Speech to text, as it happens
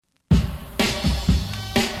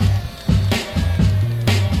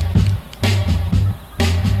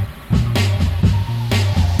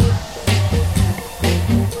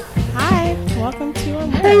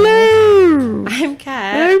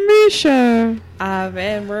sure.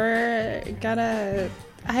 And we're gonna...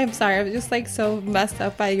 I'm sorry, I'm just like so messed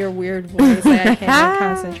up by your weird voice that I can't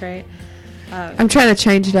concentrate. I'm trying to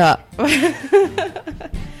change it up.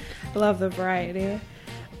 Love the variety.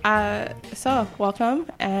 So, welcome,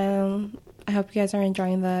 and I hope you guys are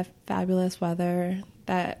enjoying the fabulous weather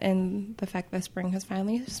and the fact that spring has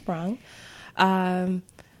finally sprung.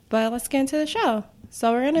 But let's get into the show.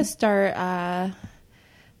 So we're gonna start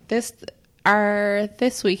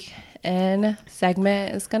this week in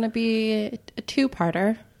segment is gonna be a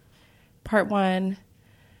two-parter. Part one,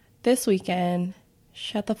 this weekend,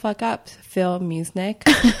 shut the fuck up, Phil Musnick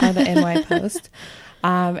on the NY Post.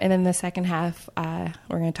 And then the second half, we're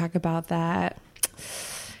going to talk about that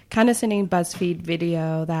condescending BuzzFeed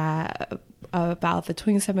video that about the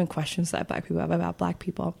 27 questions that Black people have about Black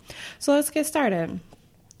people. So let's get started.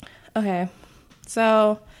 Okay,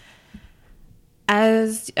 so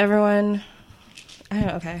as everyone, I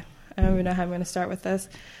don't even know how I'm going to start with this.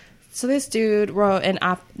 So this dude wrote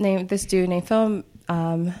named Phil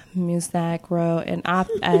Musnick wrote an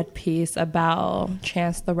op-ed piece about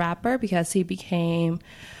Chance the Rapper because he became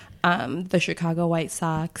the Chicago White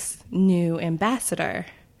Sox new ambassador.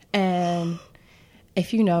 And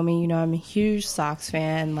if you know me, you know I'm a huge Sox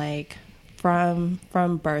fan, like from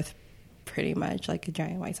birth, pretty much, like a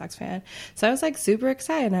giant White Sox fan. So I was like super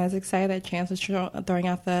excited. And I was excited that Chance was throwing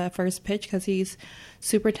out the first pitch because he's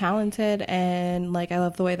super talented, and like I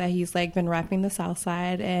love the way that he's like been rapping the South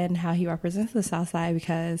Side and how he represents the South Side.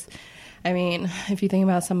 Because I mean, if you think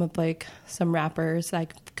about some rappers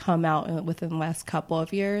like come out within the last couple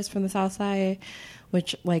of years from the South Side,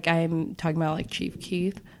 which like I'm talking about like Chief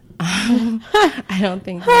Keef, I don't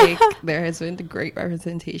think like there has been a great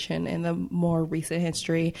representation in the more recent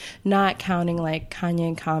history, not counting like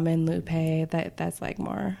Kanye, Common, Lupe, that's like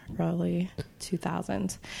more early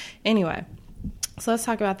 2000s. Anyway, so let's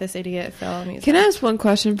talk about this idiot film. Can I ask one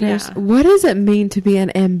question first? Yeah. What does it mean to be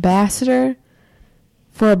an ambassador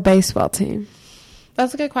for a baseball team?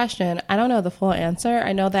 That's a good question. I don't know the full answer.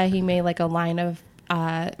 I know that he made like a line of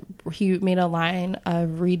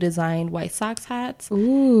redesigned White Sox hats.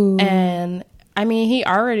 Ooh. And I mean, he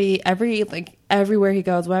already everywhere he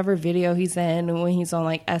goes, whatever video he's in, when he's on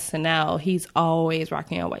like SNL, he's always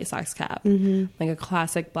rocking a White Sox cap, like a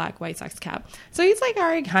classic black White Sox cap. So he's like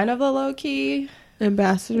already kind of a low key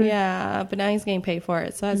ambassador. Yeah, but now he's getting paid for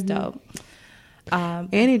it, so that's dope.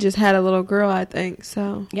 And he just had a little girl, I think.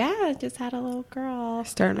 So yeah, just had a little girl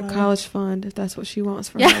starting a college fund if that's what she wants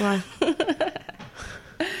for her life.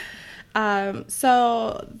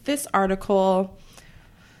 So this article,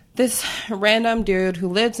 this random dude who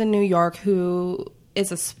lives in New York, who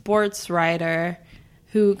is a sports writer,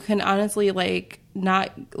 who can honestly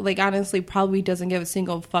probably doesn't give a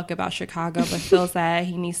single fuck about Chicago, but feels that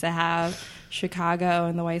he needs to have Chicago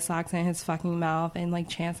and the White Sox in his fucking mouth and like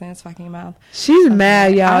Chance in his fucking mouth. She's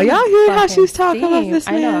mad, y'all. Y'all hear how she's talking about this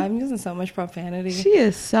man? I know, I'm using so much profanity. She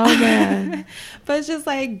is so mad. But it's just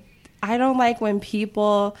like, I don't like when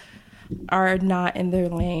people are not in their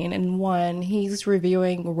lane. And one, he's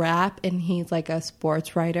reviewing rap and he's like a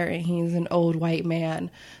sports writer and he's an old white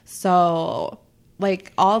man. So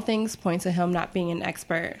like all things point to him not being an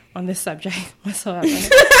expert on this subject whatsoever.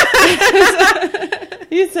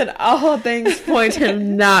 You said all things point to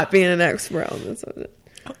him not being an expert on this subject.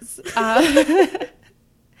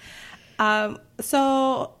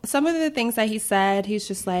 So some of the things that he said, he's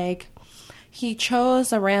just like, he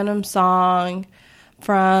chose a random song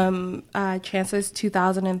from Chance's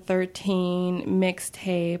 2013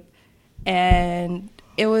 mixtape, and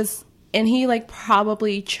he like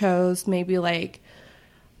probably chose maybe like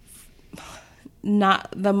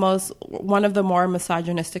not the most, one of the more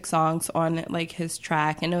misogynistic songs on like his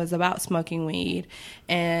track, and it was about smoking weed.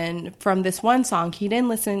 And from this one song, he didn't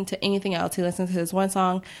listen to anything else. He listened to this one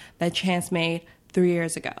song that Chance made 3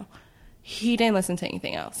 years ago. He didn't listen to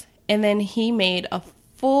anything else. And then he made a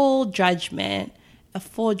full judgment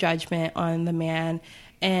on the man,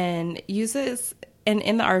 and uses, and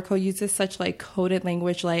in the article uses such like coded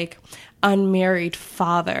language like unmarried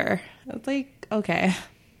father. It's like, okay,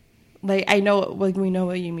 like we know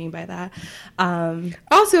what you mean by that.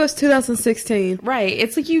 Also, it's 2016, right?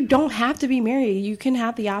 It's like you don't have to be married. You can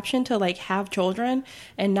have the option to like have children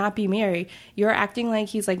and not be married. You're acting like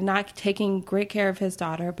he's like not taking great care of his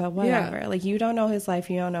daughter, but whatever. Yeah. Like you don't know his life,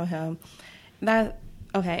 you don't know him.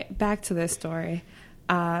 Okay, back to this story.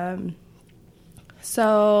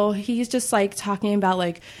 So he's just like talking about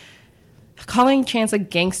like calling Chance a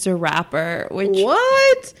gangster rapper, which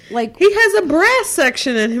what? Like he has a brass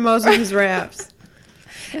section in most of his raps.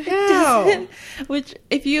 How? Which,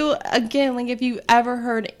 if you ever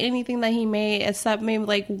heard anything that he made, except maybe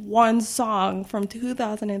like one song from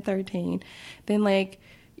 2013, then like,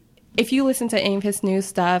 if you listen to any of his new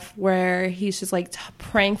stuff where he's just like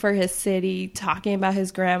praying for his city, talking about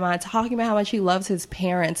his grandma, talking about how much he loves his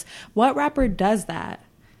parents, what rapper does that?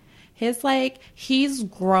 He's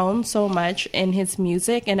grown so much in his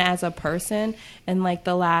music and as a person in like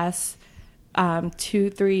the last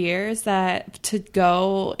 2-3 years, that to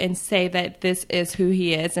go and say that this is who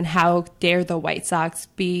he is, and how dare the White Sox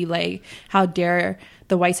be like, how dare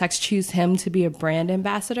the White Sox choose him to be a brand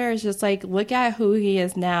ambassador. It's just like, look at who he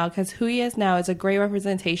is now, because who he is now is a great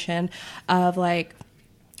representation of like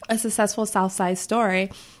a successful South Side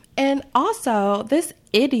story. And also, this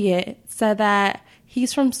idiot said that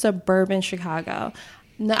he's from suburban Chicago.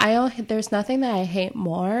 No, there's nothing that I hate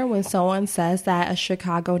more when someone says that a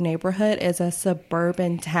Chicago neighborhood is a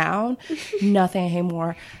suburban town. Nothing I hate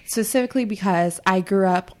more. Specifically because I grew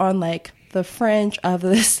up on like the fringe of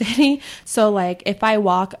the city. So like if I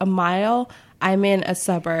walk a mile, I'm in a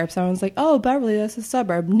suburb. Someone's like, oh, Beverly, that's a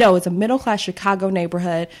suburb. No, it's a middle-class Chicago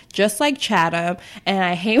neighborhood, just like Chatham. And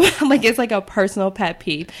I hate like it's like a personal pet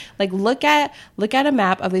peeve. Like look at a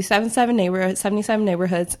map of the 77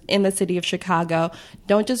 neighborhoods in the city of Chicago.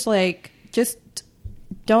 Don't just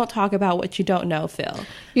don't talk about what you don't know, Phil.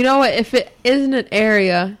 You know what? If it isn't an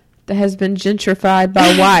area that has been gentrified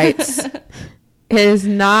by whites, it is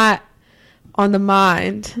not on the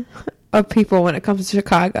mind of people when it comes to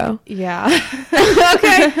Chicago. Yeah.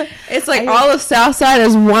 Okay. It's like all of South Side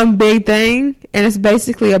is one big thing, and it's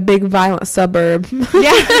basically a big violent suburb.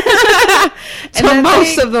 Yeah. To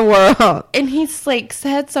most of the world. And he's like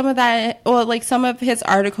said some of that, or like some of his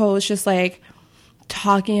article was just like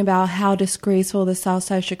talking about how disgraceful the South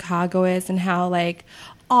Side of Chicago is, and how like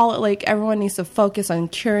everyone needs to focus on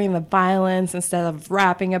curing the violence instead of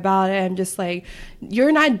rapping about it. I'm just like,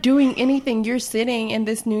 you're not doing anything. You're sitting in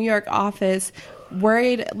this New York office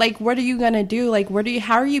worried, like, what are you going to do? Like,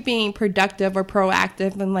 how are you being productive or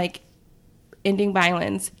proactive in like ending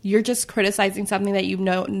violence? You're just criticizing something that you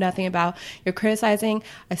know nothing about. You're criticizing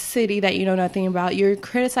a city that you know nothing about. You're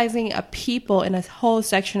criticizing a people in a whole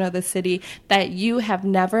section of the city that you have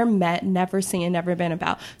never met, never seen, and never been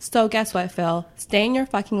about. So guess what, Phil? Stay in your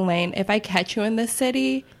fucking lane. If I catch you in this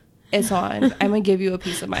city, it's on. I'm going to give you a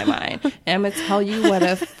piece of my mind. And I'm going to tell you what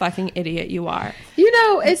a fucking idiot you are. You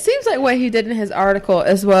know, it seems like what he did in his article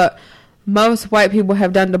is what most white people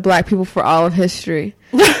have done to black people for all of history.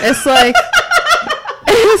 It's like...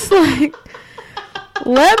 It's like,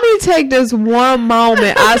 let me take this one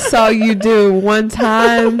moment I saw you do one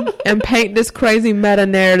time and paint this crazy meta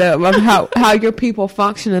narrative of how your people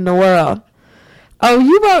function in the world. Oh,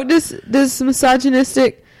 you wrote this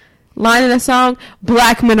misogynistic line in a song?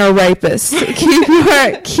 Black men are rapists.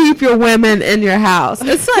 Keep your women in your house.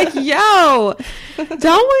 It's like, yo, don't we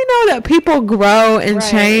know that people grow and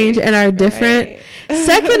change and are different? Right.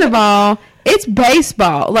 Second of all, it's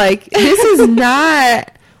baseball. Like, this is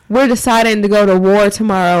not, we're deciding to go to war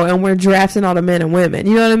tomorrow and we're drafting all the men and women.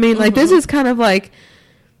 You know what I mean? Mm-hmm. Like, this is kind of like,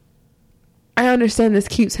 I understand this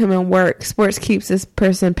keeps him in work. Sports keeps this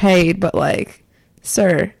person paid. But, like,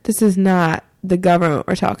 sir, this is not the government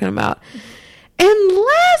we're talking about. And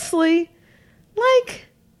lastly, like,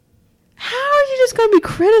 how are you just going to be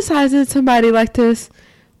criticizing somebody like this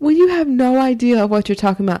when you have no idea of what you're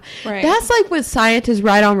talking about? Right. That's like when scientists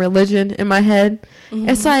write on religion in my head. Mm-hmm.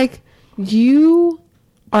 It's like, you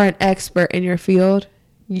are an expert in your field.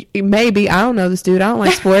 Maybe, I don't know this dude. I don't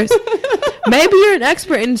like sports. Maybe you're an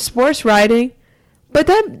expert in sports writing, but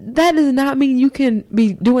that does not mean you can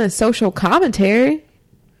be doing social commentary.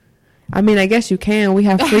 I mean, I guess you can. We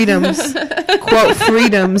have freedoms, quote,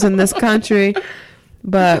 freedoms in this country,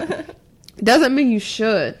 but doesn't mean you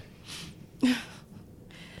should.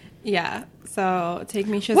 Yeah, so take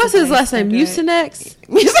me. What's his last name? Mucinex?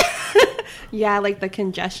 Yeah, like the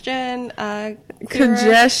congestion.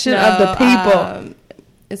 Congestion of the people.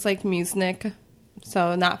 It's like Mucinex,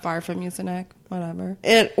 so not far from Mucinex. Whatever.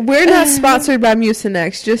 And we're not sponsored by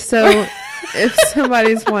Mucinex, just so if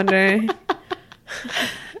somebody's wondering.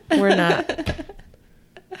 We're not.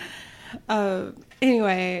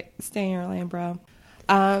 Anyway, stay in your lane, bro.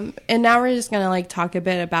 And now we're just gonna like talk a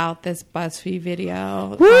bit about this BuzzFeed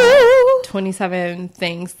video. 27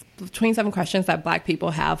 questions that black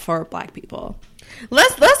people have for black people.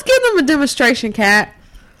 Let's give them a demonstration, Kat.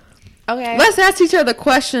 Okay. Let's ask each other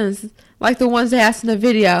questions like the ones they asked in the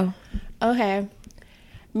video. Okay.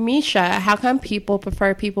 Misha, how come people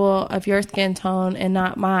prefer people of your skin tone and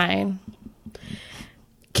not mine?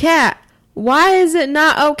 Kat, why is it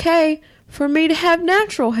not okay for me to have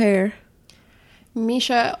natural hair?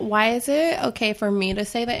 Misha, why is it okay for me to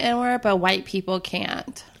say the N-word, but white people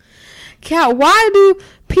can't? Kat, why do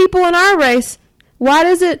people in our race, why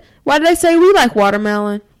do they say we like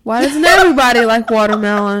watermelon? Why doesn't everybody like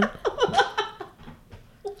watermelon?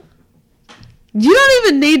 You don't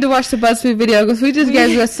even need to watch the BuzzFeed video because we just gave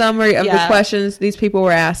you a summary of the questions these people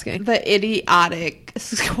were asking. The idiotic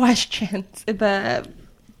questions. They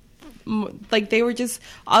were just,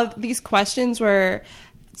 all these questions were,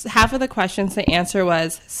 half of the questions the answer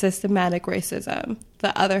was systematic racism.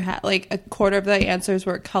 The other half, like a quarter of the answers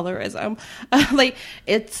were colorism.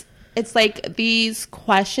 It's like these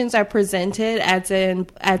questions are presented as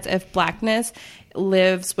if blackness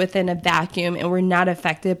lives within a vacuum and we're not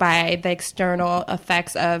affected by the external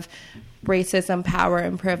effects of racism, power,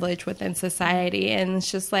 and privilege within society. And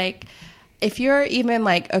it's just like, if you're even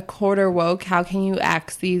like a quarter woke, how can you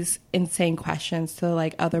ask these insane questions to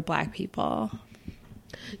like other black people?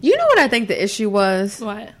 You know what I think the issue was?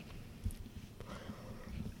 What?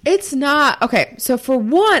 It's not... Okay, so for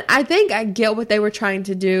one, I think I get what they were trying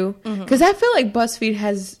to do. Because I feel like BuzzFeed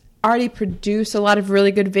has already produced a lot of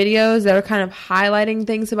really good videos that are kind of highlighting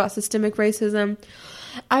things about systemic racism.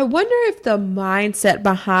 I wonder if the mindset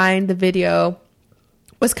behind the video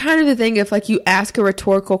was kind of the thing if like you ask a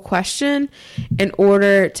rhetorical question in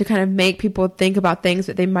order to kind of make people think about things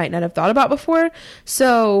that they might not have thought about before.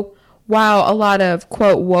 So while a lot of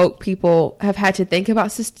quote woke people have had to think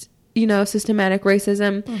about systematic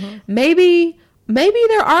racism, maybe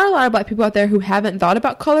there are a lot of black people out there who haven't thought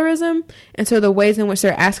about colorism, and so the ways in which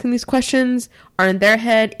they're asking these questions are in their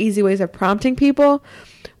head easy ways of prompting people.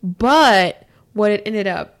 But what it ended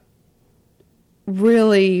up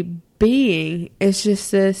really being is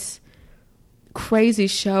just this crazy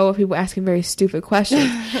show of people asking very stupid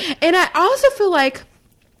questions. And I also feel like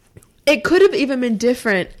it could have even been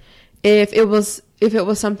different if it was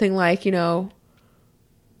something like, you know,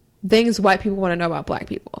 things white people want to know about black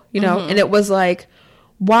people, you know, and it was like,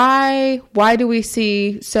 why do we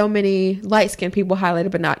see so many light-skinned people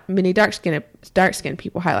highlighted but not many dark-skinned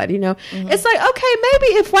people highlighted, you know? It's like, okay, maybe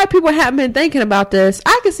if white people hadn't been thinking about this,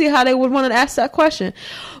 I could see how they would want to ask that question.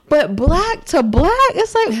 But black to black,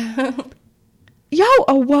 it's like, yo,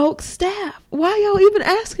 a woke staff, why y'all even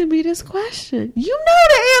asking me this question? You know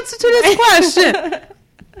the answer to this question.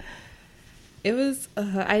 It was,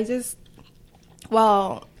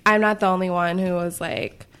 I'm not the only one who was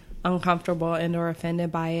like uncomfortable and or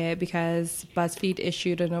offended by it, because BuzzFeed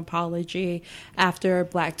issued an apology after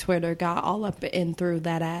Black Twitter got all up in through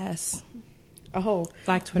that ass. Oh,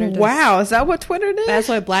 Black Twitter does. Wow, is that what Twitter did? That's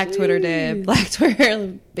what Black Twitter did. Black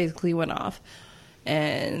Twitter basically went off,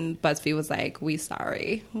 and BuzzFeed was like, "We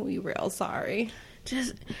sorry, we real sorry."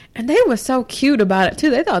 And they were so cute about it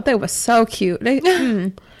too. They thought they were so cute. They,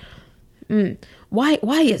 Why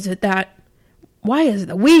is it that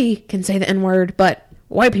we can say the N-word, but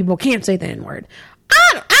white people can't say the N-word?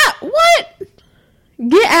 What?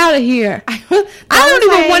 Get out of here. I don't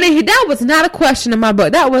even want to hear. That was not a question in my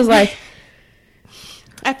book. That was like...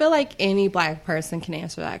 I feel like any black person can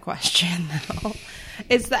answer that question, though.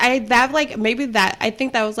 I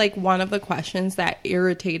think that was like one of the questions that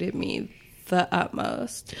irritated me the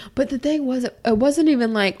utmost. But the thing was, it wasn't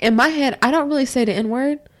even like... In my head, I don't really say the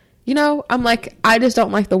N-word. You know, I'm like, I just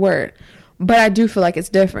don't like the word. But I do feel like it's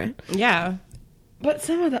different. Yeah. But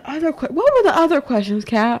some of the other... What were the other questions,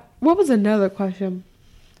 Kat? What was another question?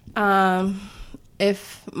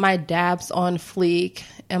 If my dab's on fleek,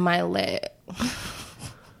 am I lit?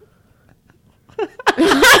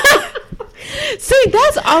 See,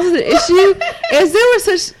 that's also the issue. Is there were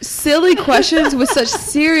such silly questions with such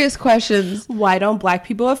serious questions. Why don't black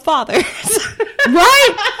people have fathers?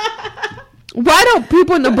 Right? Why don't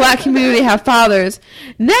people in the black community have fathers?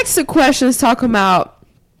 Next to questions talking about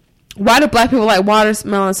why do black people like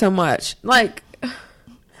watermelon so much? Like,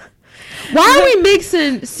 why are we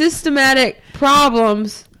mixing systematic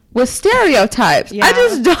problems with stereotypes? Yeah. I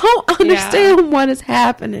just don't understand what is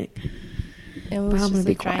happening. It was just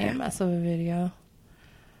a giant mess of a video.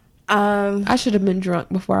 I should have been drunk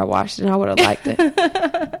before I watched it, and I would have liked it.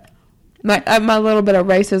 My little bit of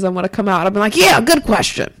racism would have come out. I've been like, yeah, good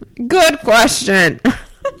question. Good question.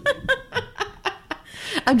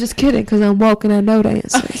 I'm just kidding, because I'm woke and I know the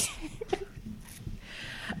answers.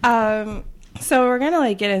 Okay. So we're going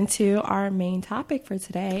to get into our main topic for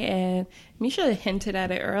today, and Misha hinted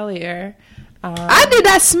at it earlier. I did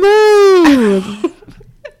that smooth.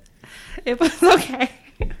 It was okay.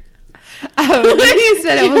 You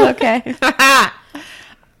said it was okay.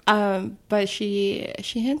 But she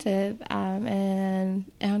hinted, and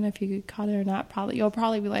I don't know if you caught it or not. You'll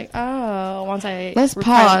probably be like, oh, once I let's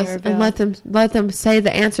pause and let them say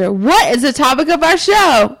the answer. What is the topic of our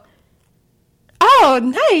show?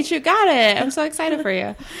 Oh, nice, you got it. I'm so excited for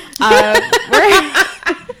you.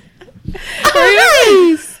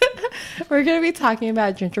 We're going to be talking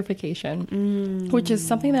about gentrification, which is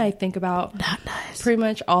something that I think about pretty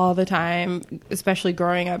much all the time, especially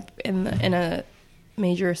growing up in a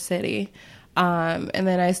major city. And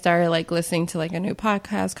then I started like listening to like a new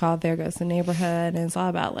podcast called There Goes the Neighborhood, and it's all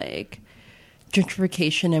about like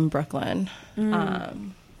gentrification in Brooklyn.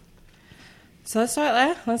 So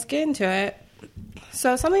let's get into it.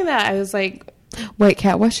 So something that I was like, wait,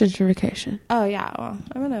 Kat, what's gentrification? Oh yeah, well,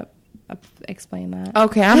 I'm gonna explain that.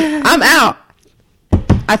 Okay, I'm out.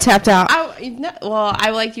 I tapped out. I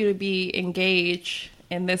would like you to be engaged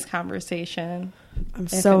in this conversation. I'm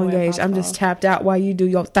so engaged. I'm just tapped out while you do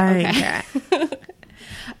your thing. Okay.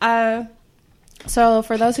 So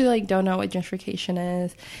for those who like don't know what gentrification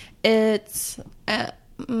is, it's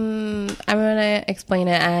I'm gonna explain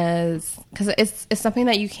it as, because it's something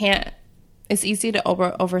that you can't. It's easy to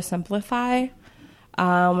oversimplify,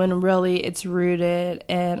 when really it's rooted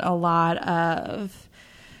in a lot of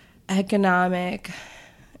economic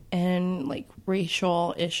and like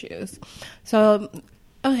racial issues. So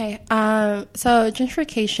okay, so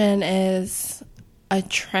gentrification is a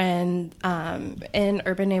trend in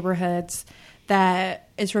urban neighborhoods that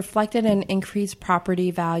is reflected in increased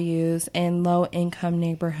property values in low-income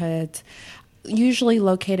neighborhoods, usually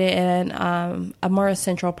located in a more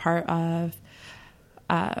central part of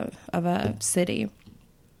a city.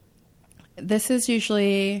 This is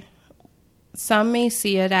usually, some may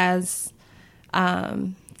see it as a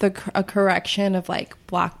correction of like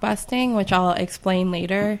blockbusting, which I'll explain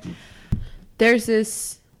later. There's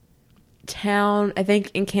this town, I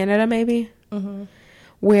think in Canada maybe,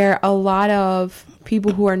 where a lot of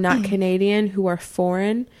people who are not Canadian, who are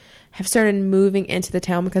foreign, have started moving into the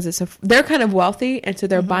town because they're kind of wealthy, and so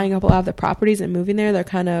they're buying up a lot of the properties and moving there. They're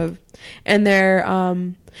kind of, and they're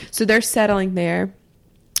so they're settling there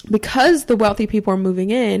because the wealthy people are moving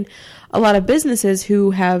in. A lot of businesses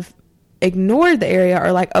who have ignored the area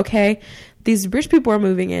are like, okay, these rich people are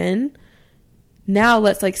moving in. Now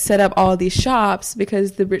let's like set up all of these shops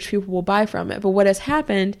because the rich people will buy from it. But what has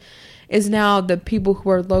happened is now the people who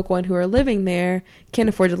are local and who are living there can't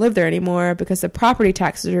afford to live there anymore because the property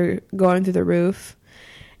taxes are going through the roof,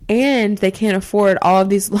 and they can't afford all of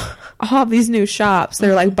these new shops.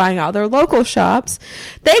 They're like buying out their local shops.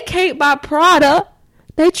 They can't buy Prada.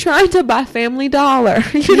 They trying to buy Family Dollar.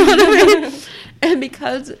 You know what I mean?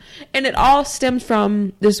 And it all stems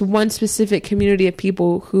from this one specific community of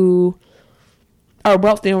people who are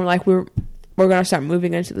wealthy and were like, we're going to start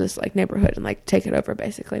moving into this like neighborhood and like take it over,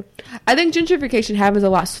 basically. I think gentrification happens a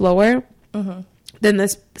lot slower than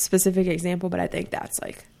this specific example, but I think that's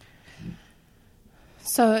like.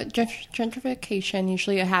 So gentrification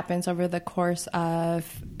usually happens over the course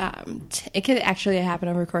of, it could actually happen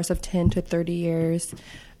over the course of 10 to 30 years.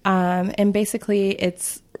 And basically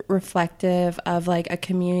it's reflective of like a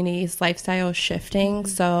community's lifestyle shifting.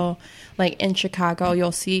 So like in Chicago,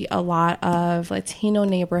 you'll see a lot of Latino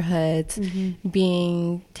neighborhoods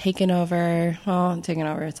being taken over. Well, taken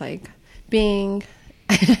over. It's like being,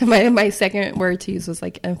 my second word to use was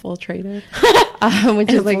like infiltrated,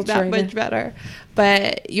 which is like that much better.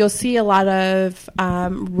 But you'll see a lot of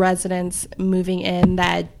residents moving in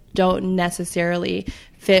that don't necessarily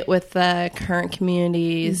fit with the current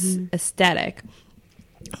community's aesthetic.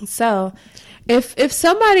 So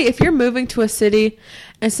if you're moving to a city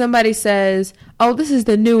and somebody says, oh, this is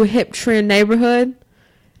the new hip trend neighborhood,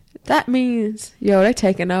 that means, they're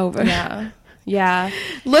taking over. Yeah.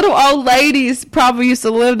 Little old ladies probably used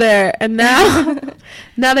to live there, and now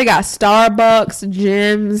they got Starbucks,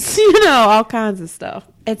 gyms, all kinds of stuff.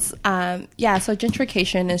 It's so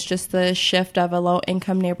gentrification is just the shift of a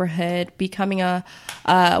low-income neighborhood becoming a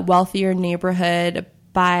wealthier neighborhood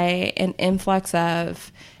by an influx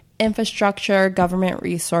of infrastructure, government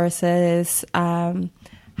resources,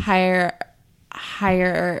 higher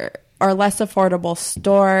or less affordable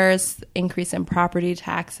stores, increase in property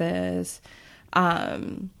taxes,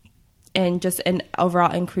 and just an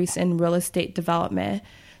overall increase in real estate development.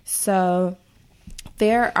 So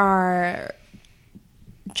there are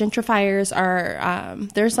gentrifiers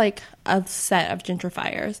there's like a set of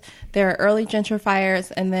gentrifiers. There are early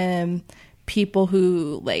gentrifiers, and then people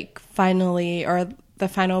who like finally are the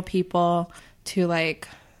final people to like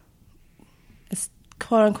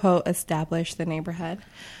quote unquote establish the neighborhood.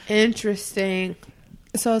 Interesting.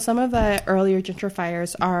 So some of the earlier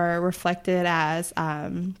gentrifiers are reflected as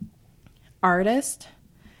artists,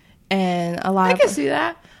 and I can see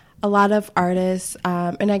that. a lot of artists,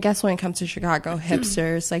 and I guess when it comes to Chicago,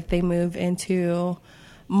 hipsters, like they move into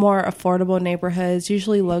more affordable neighborhoods,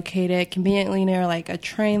 usually located conveniently near like a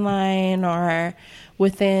train line or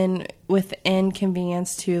within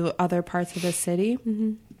convenience to other parts of the city.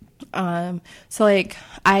 So like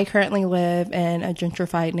I currently live in a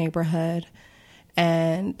gentrified neighborhood,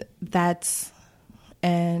 I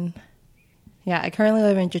currently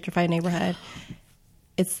live in a gentrified neighborhood.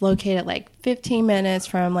 It's located like 15 minutes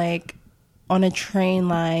from like on a train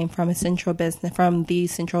line from the central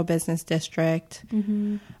business district.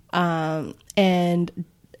 And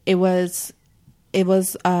it was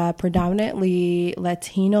a predominantly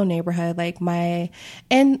Latino neighborhood,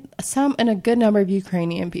 and a good number of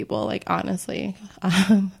Ukrainian people, like honestly,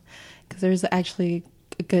 because there's actually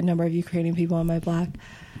a good number of Ukrainian people on my block.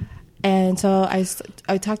 And so I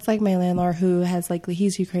talked to like my landlord who has like,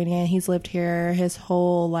 he's Ukrainian. He's lived here his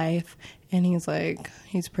whole life, and he's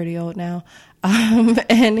pretty old now.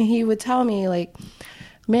 And he would tell me like,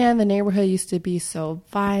 man, the neighborhood used to be so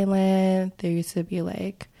violent. There used to be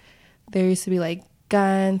like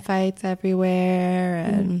gun fights everywhere.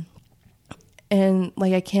 And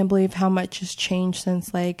like, I can't believe how much has changed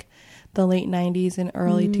since like the late 90s and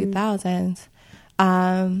early 2000s.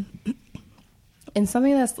 And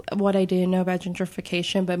something that's what I didn't know about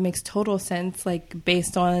gentrification, but makes total sense, like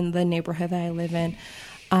based on the neighborhood that I live in.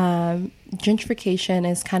 Gentrification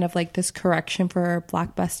is kind of like this correction for black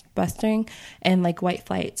busting and like white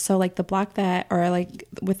flight. So like the block that, or like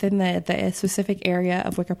within the specific area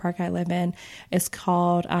of Wicker Park I live in, is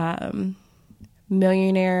called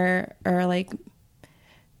Millionaire Row,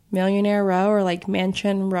 or like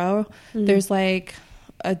Mansion Row. There's like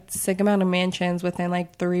a sick amount of mansions within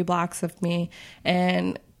like 3 blocks of me,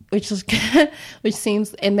 and which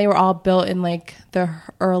seems, and they were all built in like the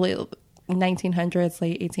early 1900s,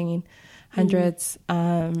 late 1800s.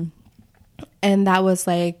 And that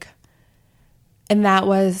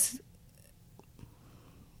was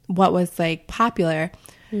what was like popular.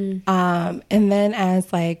 And then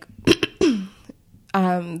as like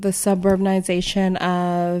the suburbanization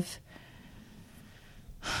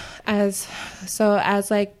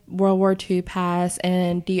as like World War II passed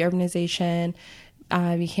and deurbanization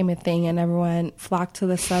became a thing, and everyone flocked to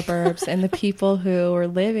the suburbs, and the people who were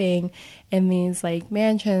living in these like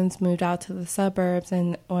mansions moved out to the suburbs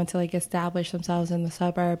and wanted to like establish themselves in the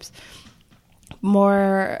suburbs.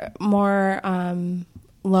 More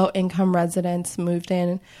low income residents moved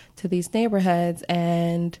in to these neighborhoods,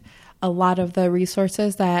 and a lot of the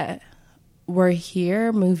resources that were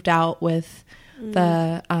here moved out with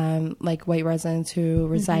the like white residents who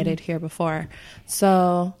resided here before.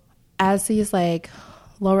 So as these like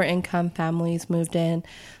lower income families moved in,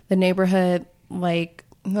 the neighborhood like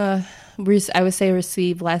I would say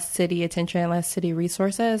received less city attention, less city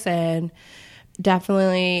resources, and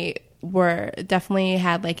definitely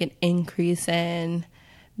had like an increase in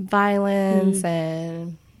violence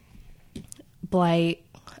and blight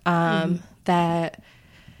that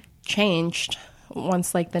changed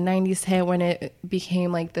once like the 90s hit, when it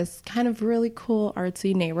became like this kind of really cool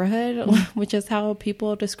artsy neighborhood, which is how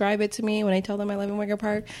people describe it to me when I tell them I live in Wicker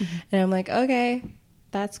Park. And I'm like, okay,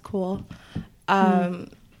 that's cool. And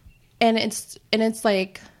it's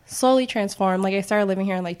like slowly transformed. Like I started living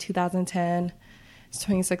here in like 2010. It's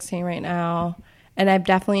 2016 right now, and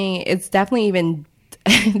it's definitely even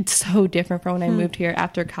so different from when I moved here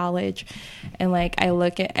after college. And like I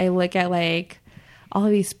look at like all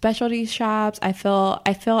of these specialty shops. I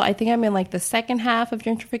think I'm in like the second half of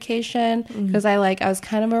gentrification, because I was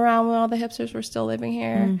kind of around when all the hipsters were still living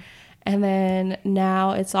here. And then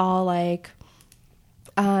now it's all like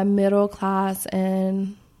middle class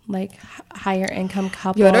and like higher income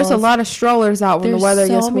couples. Yeah, there's a lot of strollers out when the weather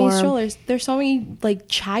gets warm. There's so many strollers. There's so many like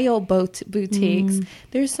child boutiques.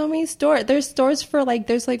 There's so many stores. There's stores for like,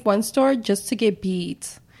 there's like one store just to get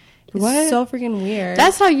beads. It's What? so freaking weird.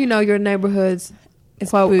 That's how you know your neighborhood's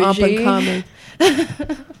quote up and coming.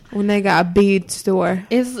 When they got a bead store.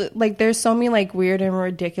 It's like there's so many like weird and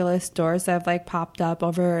ridiculous stores that have like popped up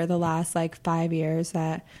over the last like 5 years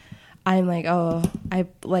that I'm like, oh,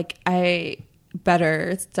 I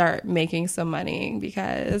better start making some money,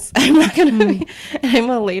 because I'm not gonna be, I'm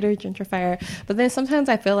a later gentrifier. But then sometimes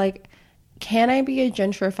I feel like, can I be a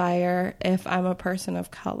gentrifier if I'm a person of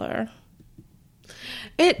color?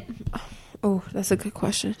 That's a good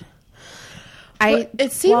question.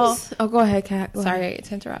 It seems. Go ahead, Kat. Sorry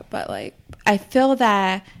to interrupt, but like I feel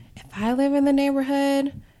that if I live in the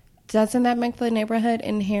neighborhood, doesn't that make the neighborhood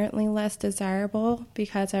inherently less desirable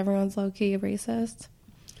because everyone's low-key racist?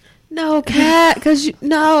 No, Kat, because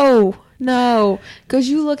no, because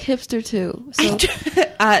you look hipster too.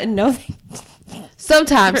 So no.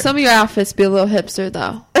 Sometimes some of your outfits be a little hipster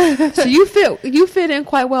though. So you fit in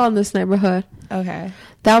quite well in this neighborhood. Okay,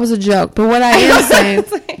 that was a joke. But what I am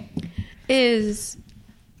saying is,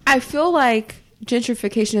 I feel like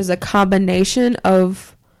gentrification is a combination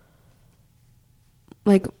of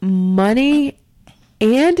like money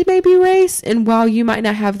and maybe race. And while you might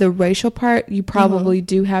not have the racial part, you probably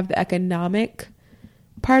do have the economic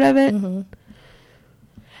part of it.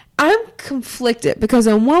 I'm conflicted because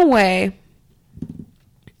in one way,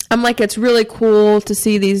 I'm like, it's really cool to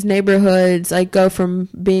see these neighborhoods like go from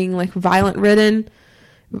being like violent ridden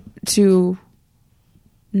to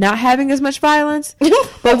not having as much violence.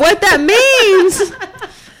 But what that means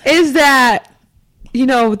is that, you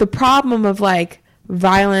know, the problem of like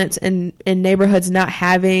violence and in neighborhoods not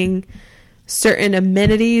having certain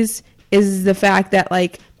amenities is the fact that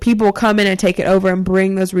like people come in and take it over and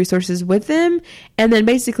bring those resources with them and then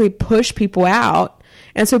basically push people out.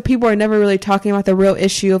 And so people are never really talking about the real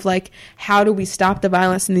issue of like, how do we stop the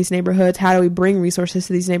violence in these neighborhoods? How do we bring resources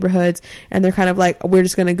to these neighborhoods? And they're kind of like, we're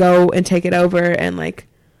just going to go and take it over and like,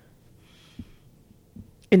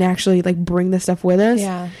 and actually like bring this stuff with us.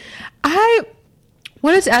 Yeah. I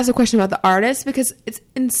wanted to ask a question about the artists because it's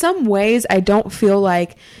in some ways I don't feel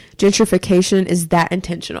like gentrification is that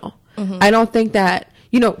intentional. I don't think that,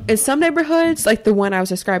 you know, in some neighborhoods like the one I was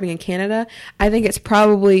describing in Canada, I think it's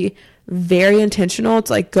probably very intentional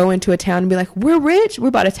to like go into a town and be like, we're rich, we're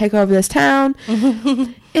about to take over this town.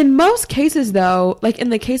 In most cases though, like in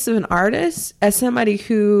the case of an artist, as somebody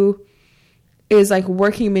who is like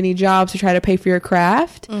working many jobs to try to pay for your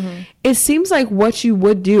craft, it seems like what you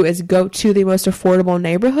would do is go to the most affordable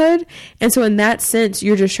neighborhood. And so in that sense,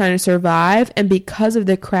 you're just trying to survive. And because of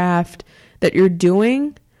the craft that you're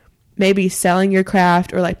doing, maybe selling your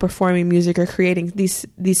craft or like performing music or creating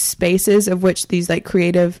these spaces of which these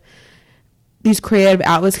creative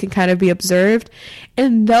outlets can kind of be observed.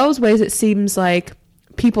 In those ways, it seems like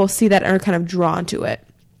people see that and are kind of drawn to it.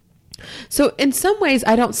 So in some ways,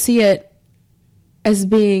 I don't see it as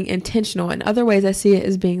being intentional. In other ways, I see it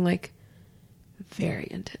as being like very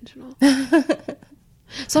intentional.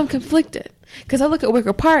 So I'm conflicted because I look at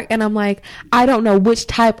Wicker Park and I'm like, I don't know which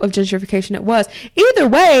type of gentrification it was. Either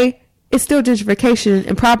way, it's still gentrification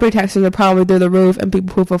and property taxes are probably through the roof and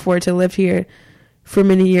people who've afforded to live here for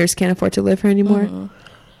many years can't afford to live here anymore.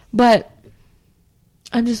 But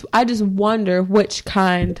I just wonder which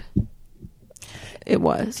kind it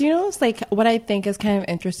was. Do you know, it's like what I think is kind of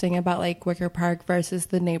interesting about like Wicker Park versus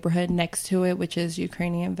the neighborhood next to it, which is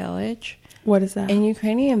Ukrainian Village. What is that? In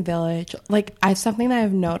Ukrainian Village, like something that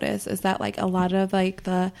I've noticed is that like a lot of like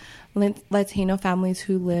the Latino families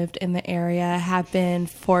who lived in the area have been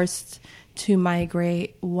forced to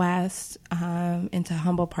migrate west into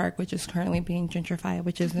Humboldt Park, which is currently being gentrified,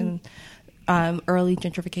 which is in early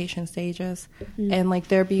gentrification stages. And like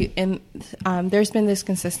there's been this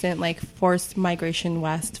consistent like forced migration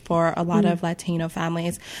west for a lot of Latino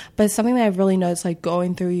families. But something that I've really noticed like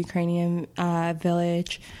going through Ukrainian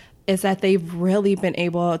Village is that they've really been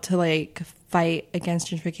able to like fight against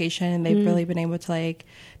gentrification, and they've really been able to like,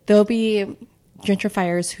 there'll be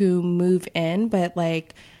gentrifiers who move in, but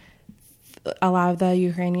like a lot of the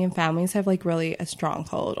Ukrainian families have like really a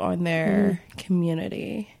stronghold on their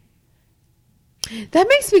community. That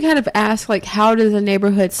makes me kind of ask, like, how does a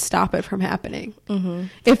neighborhood stop it from happening?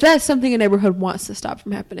 If that's something a neighborhood wants to stop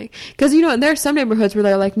from happening. Because, you know, and there are some neighborhoods where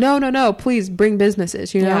they're like, no, please bring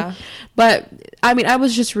businesses, you know? Yeah. But, I mean, I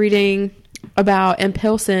was just reading about in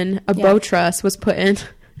Pilsen, a bow truss was put in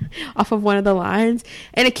off of one of the lines,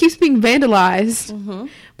 and it keeps being vandalized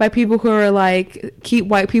by people who are like, keep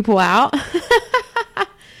white people out.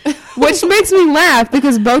 Which makes me laugh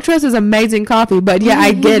because Bow Trust is amazing coffee. But yeah,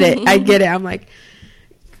 I get it. I'm like,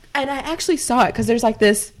 and I actually saw it because there's like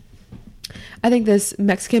this, I think this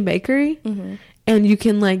Mexican bakery, and you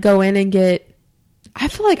can like go in and get, I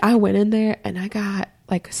feel like I went in there and I got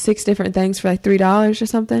like 6 different things for like $3 or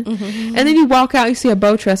something. And then you walk out, you see a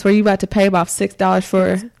Bow Trust where you about to pay about $6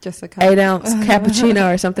 for just a 8-ounce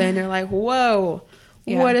cappuccino or something. And you're like, whoa.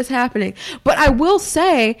 Yeah. What is happening? But I will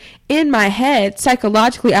say, in my head,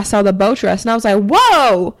 psychologically, I saw the Bow Trust, and I was like,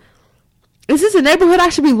 whoa, is this a neighborhood I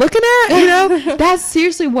should be looking at? You know, that's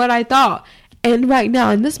seriously what I thought. And right now,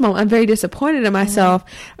 in this moment, I'm very disappointed in myself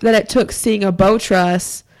that it took seeing a Bow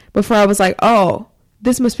Trust before I was like, oh,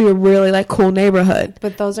 this must be a really, like, cool neighborhood.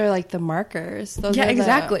 But those are, like, the markers. Those are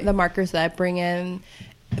exactly. The markers that bring in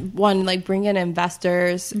one, like bring in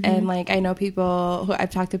investors, and like I know people who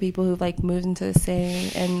I've talked to people who've like moved into the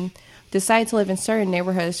city and decide to live in certain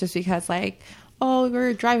neighborhoods just because like, oh, we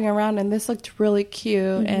were driving around and this looked really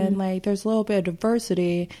cute, and like there's a little bit of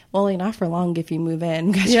diversity. Well, like not for long if you move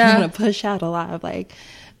in, because you're gonna push out a lot of like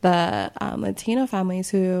the Latino families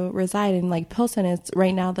who reside in like Pilsen. Is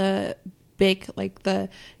right now the big, like the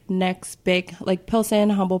next big, like Pilsen,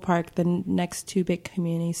 Humboldt Park, the next two big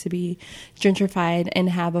communities to be gentrified and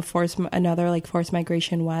have another like forced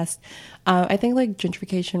migration west. I think like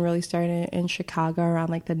gentrification really started in Chicago around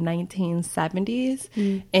like the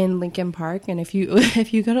 1970s in Lincoln Park. And if you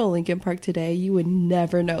go to Lincoln Park today, you would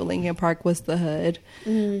never know Lincoln Park was the hood.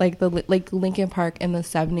 Like Lincoln Park in the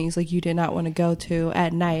 70s, like you did not want to go to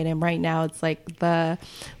at night. And right now it's like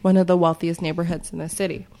one of the wealthiest neighborhoods in the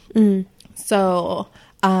city. So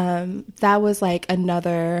that was like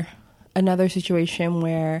another situation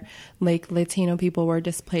where like Latino people were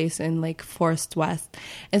displaced and like forced west.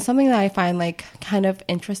 And something that I find like kind of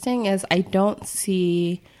interesting is I don't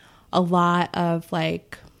see a lot of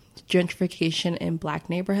like gentrification in Black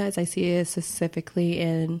neighborhoods. I see it specifically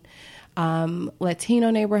in Latino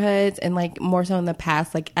neighborhoods, and like more so in the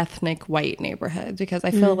past like ethnic white neighborhoods, because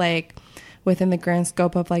I feel like within the grand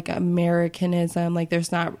scope of like Americanism, like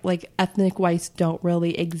there's not like ethnic whites don't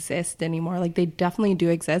really exist anymore. Like they definitely do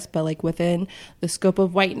exist, but like within the scope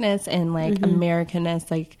of whiteness and like Americanness,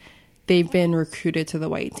 like they've been recruited to the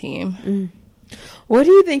white team. What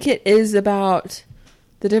do you think it is about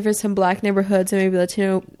the difference in Black neighborhoods and maybe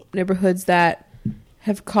Latino neighborhoods that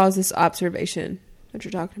have caused this observation that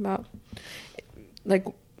you're talking about? Like,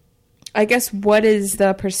 I guess, what is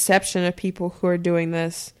the perception of people who are doing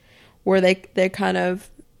this where they kind of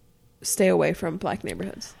stay away from Black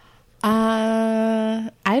neighborhoods? I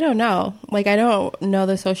don't know. Like, I don't know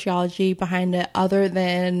the sociology behind it, other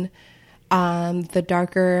than the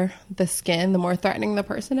darker the skin, the more threatening the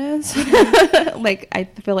person is. Like, I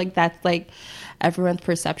feel like that's like everyone's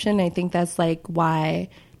perception. I think that's like why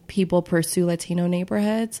people pursue Latino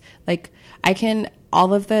neighborhoods. Like,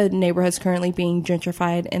 all of the neighborhoods currently being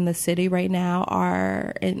gentrified in the city right now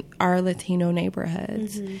are Latino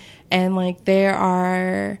neighborhoods. And like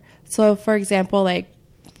so for example, like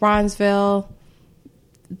Bronzeville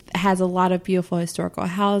has a lot of beautiful historical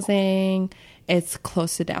housing. It's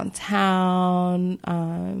close to downtown.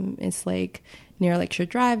 It's like near Lakeshore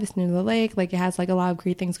Drive. It's near the lake. Like it has like a lot of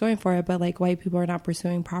great things going for it, but like white people are not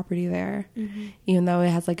pursuing property there, even though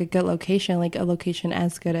it has like a good location, like a location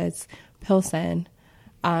as good as Pilsen.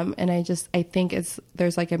 And I think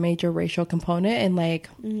there's like a major racial component in like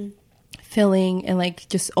feeling and like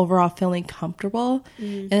just overall feeling comfortable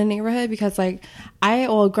in a neighborhood, because like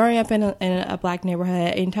growing up in a Black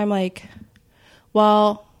neighborhood, anytime like,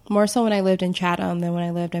 well, more so when I lived in Chatham than when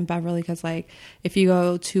I lived in Beverly, because like if you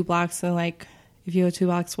go 2 blocks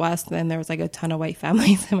west, then there was like a ton of white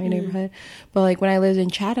families in my neighborhood. But like when I lived in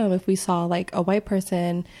Chatham, if we saw like a white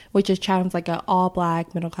person, which is Chatham's like an all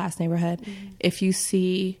Black middle class neighborhood, if you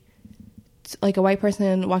see like a white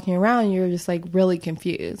person walking around, you're just like really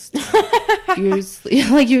confused. you're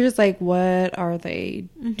just like, what are they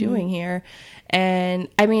doing here? And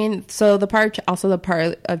I mean, so the part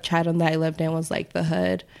of Chatham that I lived in was like the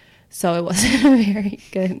hood. So it wasn't a very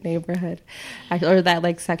good neighborhood, or that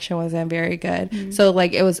like section wasn't very good. So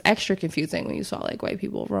like it was extra confusing when you saw like white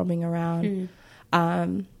people roaming around.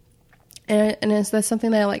 And that's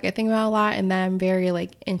something that like I think about a lot, and that I'm very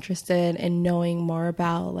like interested in knowing more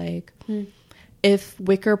about. Like, if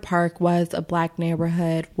Wicker Park was a Black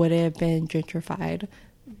neighborhood, would it have been gentrified?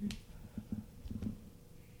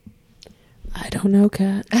 I don't know,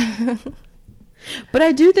 Kat. But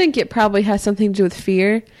I do think it probably has something to do with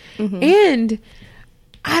fear. And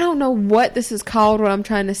I don't know what this is called, what I'm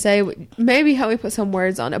trying to say. Maybe help me put some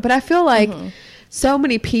words on it. But I feel like so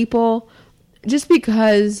many people, just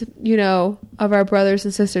because, you know, of our brothers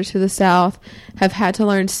and sisters to the South have had to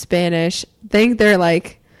learn Spanish, think they're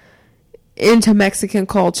like into Mexican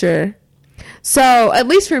culture. So at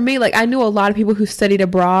least for me, like I knew a lot of people who studied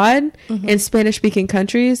abroad in Spanish speaking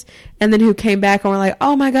countries, and then who came back and were like,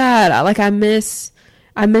 oh my God, I miss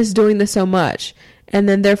doing this so much. And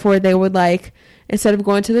then therefore they would like, instead of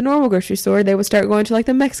going to the normal grocery store, they would start going to like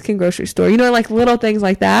the Mexican grocery store, you know, like little things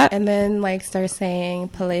like that. And then like start saying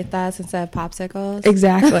paletas instead of popsicles.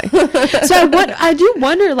 Exactly. So I do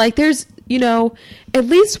wonder, like there's, you know, at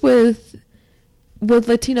least with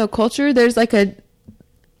Latino culture, there's like a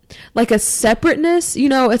separateness, you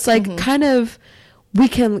know. It's like kind of, we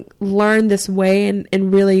can learn this way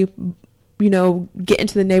and really, get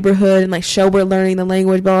into the neighborhood and like show we're learning the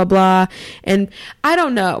language, blah, blah, blah. And I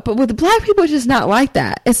don't know, but with black people, it's just not like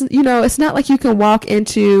that. It's, it's not like you can walk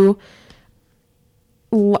into,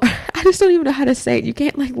 I just don't even know how to say it. You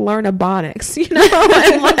can't like learn Ebonics,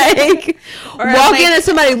 and like or walk in and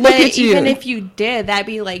somebody look at you. Even if you did, that'd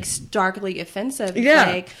be like starkly offensive. Yeah.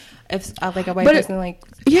 Like if like a white person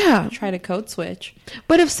try to code switch.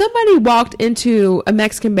 But if somebody walked into a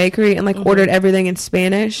Mexican bakery and like ordered everything in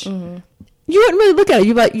Spanish, you wouldn't really look at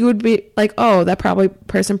it. You would be like, oh, that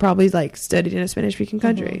person probably like studied in a Spanish speaking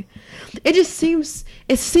country. It seems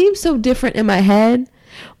so different in my head.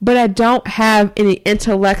 But I don't have any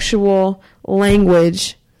intellectual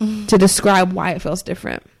language to describe why it feels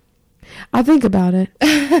different. I'll think about it.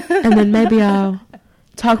 And then maybe I'll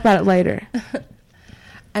talk about it later.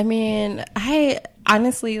 I mean, I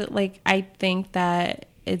honestly, I think that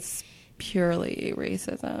it's purely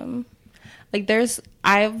racism. Like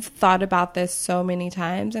I've thought about this so many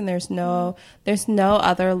times, and there's no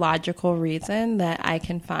other logical reason that I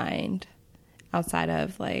can find outside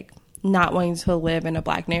of like not wanting to live in a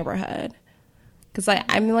black neighborhood. Because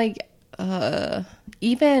I'm like,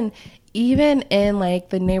 even in like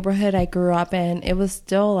the neighborhood I grew up in, it was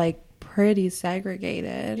still like pretty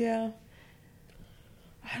segregated. Yeah.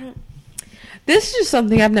 This is just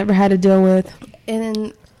something I've never had to deal with.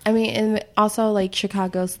 And I mean, and also like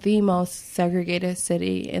Chicago's the most segregated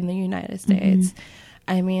city in the United States.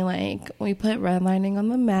 I mean, like, we put redlining on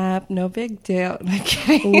the map, no big deal.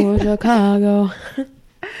 Oh, Chicago.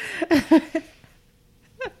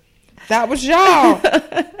 That was y'all.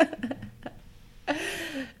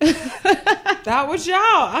 That was y'all.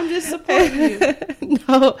 I'm just supporting you.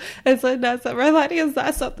 No, it's like that's redlining is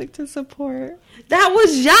not something to support. That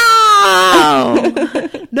was y'all.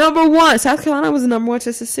 Number one. South Carolina was the number one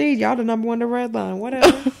to secede. Y'all the number one to redline. Whatever.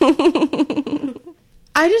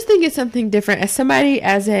 I just think it's something different. As somebody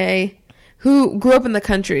who grew up in the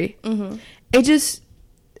country, it's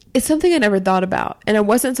something I never thought about. And it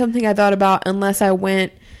wasn't something I thought about unless I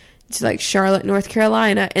went to like Charlotte, North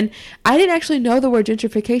Carolina. And I didn't actually know the word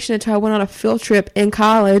gentrification until I went on a field trip in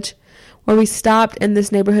college where we stopped in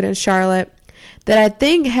this neighborhood in Charlotte that I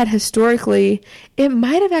think had historically, it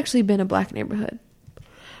might have actually been a black neighborhood.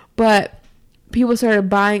 But people started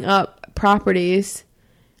buying up properties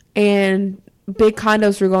and big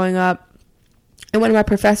condos were going up. And one of my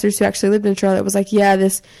professors who actually lived in Charlotte was like, yeah,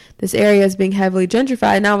 this area is being heavily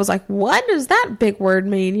gentrified. And I was like, what does that big word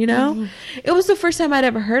mean, It was the first time I'd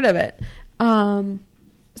ever heard of it.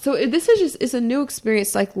 So this is it's a new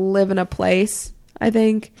experience, like live in a place, I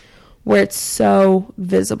think, where it's so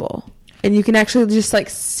visible. And you can actually just like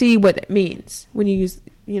see what it means when you use,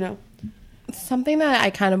 Something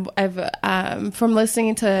that I've from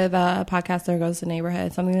listening to the podcast There Goes the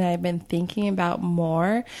Neighborhood, something that I've been thinking about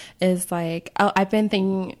more is like, I've been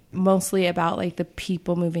thinking mostly about like the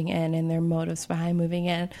people moving in and their motives behind moving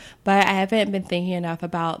in, but I haven't been thinking enough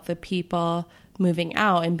about the people moving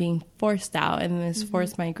out and being forced out and this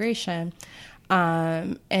forced migration.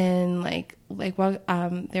 And There Goes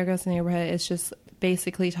the Neighborhood is just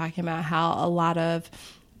basically talking about how a lot of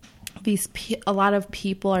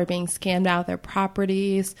people are being scammed out of their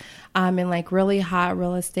properties in like really hot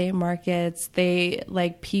real estate markets.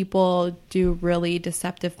 People do really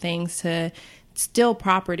deceptive things to steal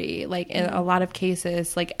property, like in a lot of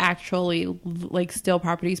cases, like actually like steal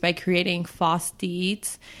properties by creating false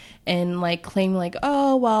deeds and like claiming like,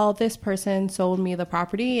 oh, well, this person sold me the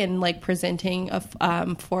property and like presenting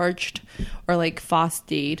a forged or like false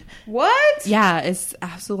deed. What? Yeah, it's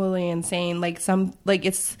absolutely insane.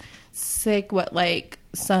 It's sick what like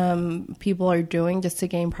some people are doing just to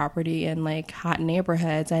gain property in like hot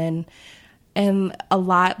neighborhoods, and a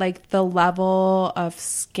lot like the level of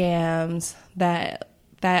scams that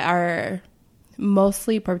are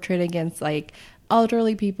mostly perpetrated against like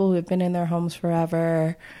elderly people who have been in their homes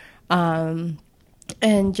forever, and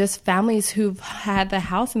just families who've had the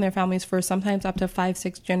house in their families for sometimes up to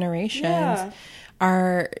 5-6 generations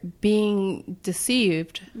are being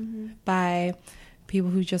deceived by people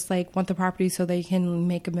who just like want the property so they can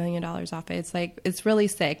make $1 million off it. It's like, it's really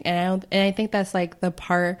sick. And I think that's like the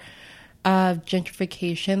part of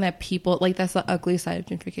gentrification that people like, that's the ugly side of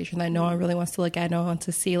gentrification that no one really wants to look at, no one wants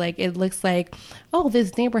to see. Like, it looks like, oh,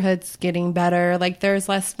 this neighborhood's getting better, like there's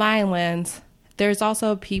less violence. There's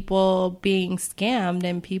also people being scammed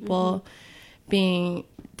and people being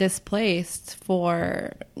displaced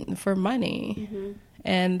for money.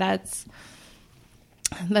 And that's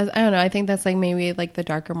I don't know. I think that's like maybe like the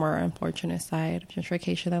darker, more unfortunate side of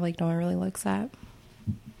gentrification that like no one really looks at.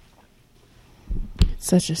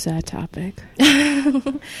 Such a sad topic.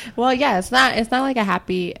 Well, yeah, it's not like a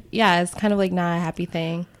happy, it's kind of like not a happy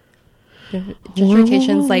thing.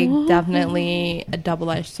 Gentrification's like definitely a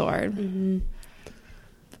double-edged sword. Mm-hmm.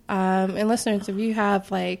 And listeners, if you have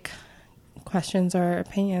like questions or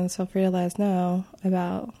opinions, feel free to let us know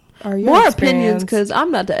about your more experience. Opinions, because I'm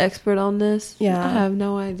not the expert on this. Yeah, I have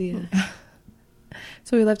no idea.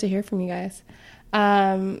 So we'd love to hear from you guys.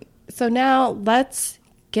 So now let's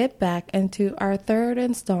get back into our third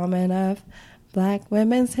installment of Black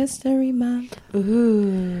Women's History Month.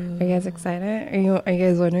 Ooh. Are you guys excited? Are you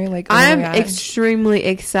guys wondering? Like, oh I'm extremely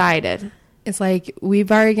excited. It's like, we've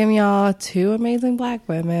already given y'all 2 amazing Black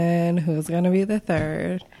women. Who's going to be the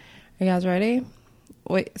third? Are you guys ready?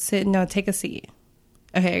 Wait, take a seat.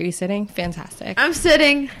 Okay, are you sitting? Fantastic. I'm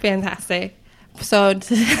sitting. Fantastic. So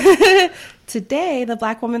today, the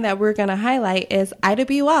Black woman that we're going to highlight is Ida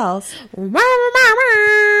B. Wells.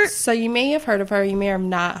 So you may have heard of her. You may have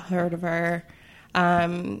not heard of her.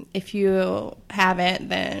 If you haven't,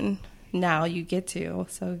 then now you get to.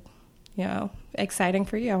 So, exciting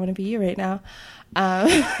for you. I want to be you right now.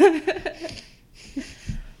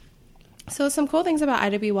 So some cool things about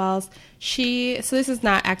Ida B. Wells. So this is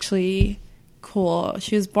not actually cool.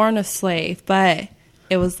 She was born a slave, but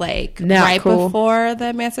it was like not right cool. before the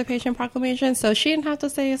Emancipation Proclamation, so she didn't have to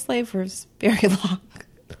stay a slave for very long.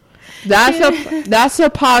 That's a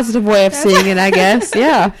positive way of seeing it, I guess.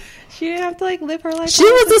 Yeah. She didn't have to like live her life. She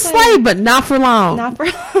was a slave, but not for long. Not for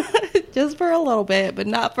just for a little bit, but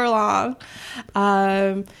not for long.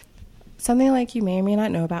 Something like you may or may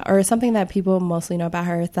not know about, or something that people mostly know about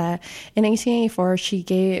her, is that in 1884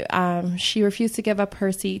 she refused to give up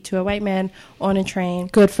her seat to a white man on a train.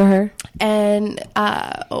 Good for her. And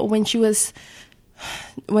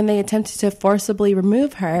when they attempted to forcibly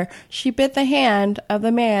remove her, she bit the hand of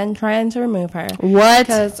the man trying to remove her. What?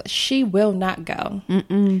 Because she will not go.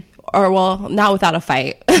 Mm-mm. Or, well, not without a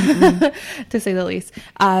fight, to say the least.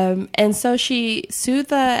 And so she sued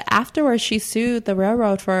the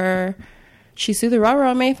railroad and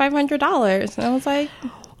made $500. And I was like,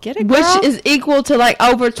 get it, girl. Which is equal to like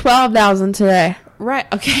over $12,000 today. Right,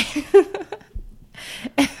 okay.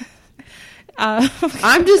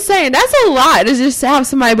 I'm just saying, that's a lot to just have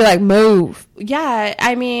somebody be like, move. Yeah,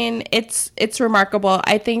 I mean, it's remarkable.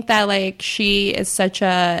 I think that like she is such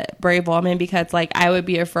a brave woman, because like I would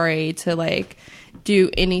be afraid to like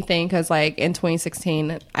do anything, because like in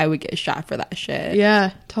 2016 I would get shot for that shit.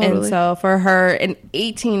 Yeah, totally. And so for her in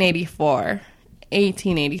 1884,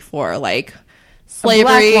 like slavery, a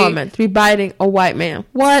black woman to be biting a white man.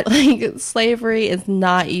 What? Like slavery is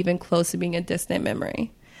not even close to being a distant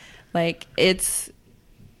memory. Like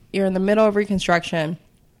you're in the middle of Reconstruction,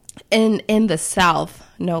 in the South,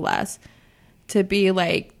 no less, to be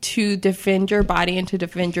like, to defend your body and to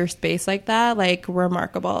defend your space like that, like,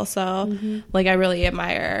 remarkable. So, like, I really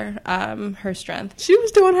admire her strength. She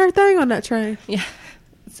was doing her thing on that train. Yeah.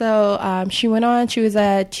 So she was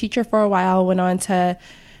a teacher for a while, went on to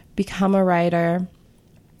become a writer,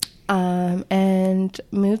 and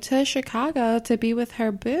moved to Chicago to be with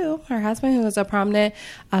her husband, who was a prominent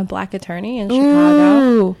black attorney in Chicago.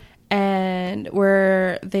 Ooh. And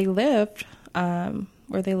where they lived for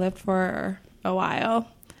a while.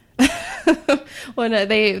 When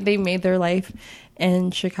they made their life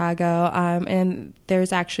in Chicago, and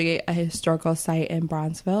there's actually a historical site in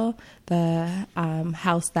Bronzeville, the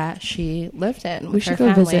house that she lived in with her family. We should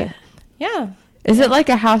go visit. Yeah. Is it like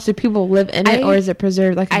a house? Do people live in it, or is it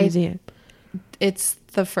preserved like a museum? It's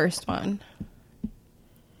the first one.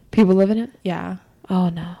 People live in it? Yeah. Oh,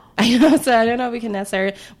 no. I know, so I don't know if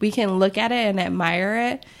we can look at it and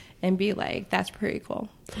admire it and be like, that's pretty cool.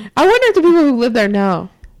 I wonder if the people who live there know.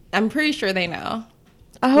 I'm pretty sure they know.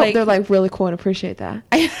 I hope they're like really cool and appreciate that.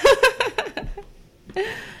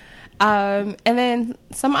 And then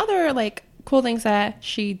some other like cool things that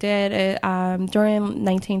she did during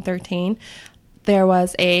 1913, there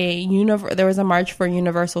was a march for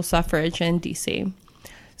universal suffrage in DC.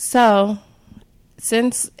 So,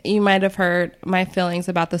 since you might have heard my feelings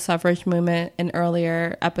about the suffrage movement in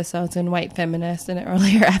earlier episodes, and white feminists in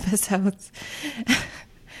earlier episodes,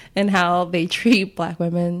 and how they treat black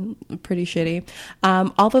women pretty shitty,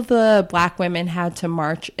 all of the black women had to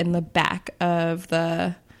march in the back of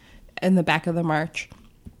the march.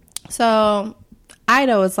 So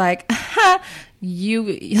Ida was like,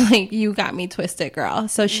 you got me twisted, girl.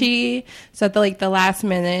 So at the last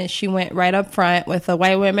minute, she went right up front with the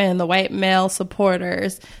white women and the white male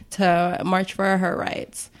supporters to march for her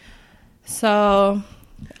rights. So,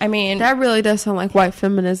 I mean, that really does sound like white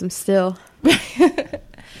feminism still.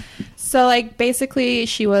 So, like, basically,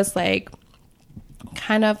 she was like,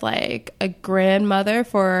 kind of like a grandmother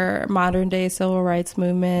for modern day civil rights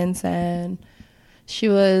movements, and she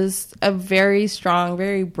was a very strong,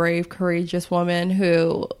 very brave, courageous woman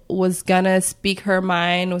who was gonna speak her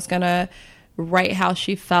mind, was gonna write how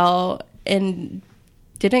she felt, and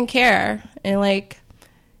didn't care. And like,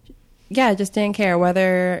 yeah, just didn't care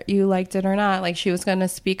whether you liked it or not. Like, she was gonna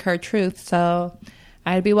speak her truth. So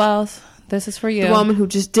Ida B. Wells, this is for you. The woman who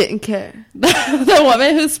just didn't care. The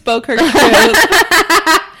woman who spoke her truth.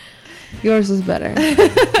 Yours was better.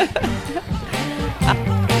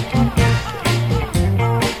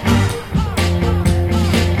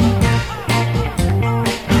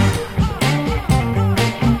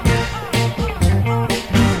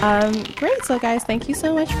 Great. So, guys, thank you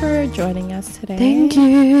so much for joining us today. Thank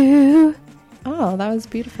you. Oh, that was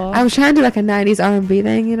beautiful. I was trying to do like a 90s R&B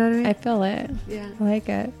thing, you know what I mean? I feel it. Yeah. I like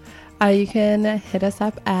it. You can hit us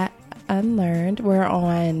up at Unlearned. We're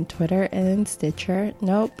on Twitter and Stitcher.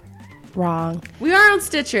 Nope. Wrong. We are on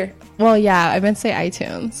Stitcher. Well, yeah, I meant to say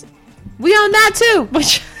iTunes. We on that too.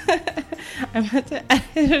 Which I meant to edit.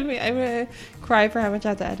 I'm going to cry for how much I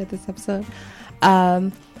have to edit this episode.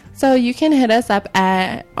 So you can hit us up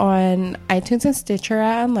on iTunes and Stitcher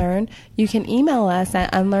at Unlearn. You can email us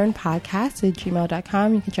at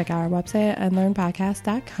unlearnpodcast@gmail.com. You can check out our website at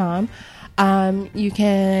unlearnpodcast.com. You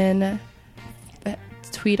can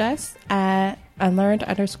tweet us at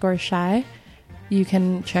unlearned_shy. You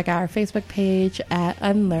can check out our Facebook page at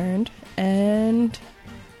Unlearned. And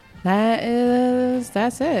that's it.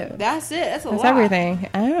 That's it. That's That's lot. everything.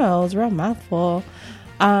 I don't know. It was a real mouthful.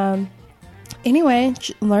 Anyway,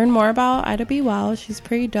 learn more about Ida B. Wells. She's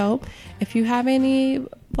pretty dope. If you have any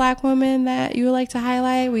Black women that you would like to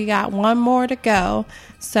highlight, we got one more to go.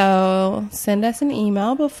 So send us an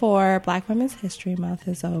email before Black Women's History Month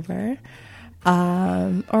is over.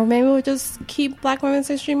 Or maybe we'll just keep Black Women's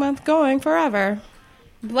History Month going forever.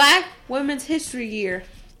 Black Women's History Year.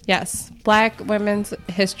 Yes. Black Women's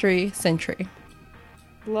History Century.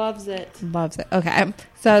 Loves it. Loves it. Okay.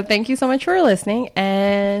 So thank you so much for listening,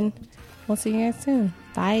 and we'll see you guys soon.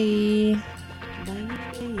 Bye.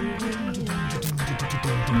 Bye.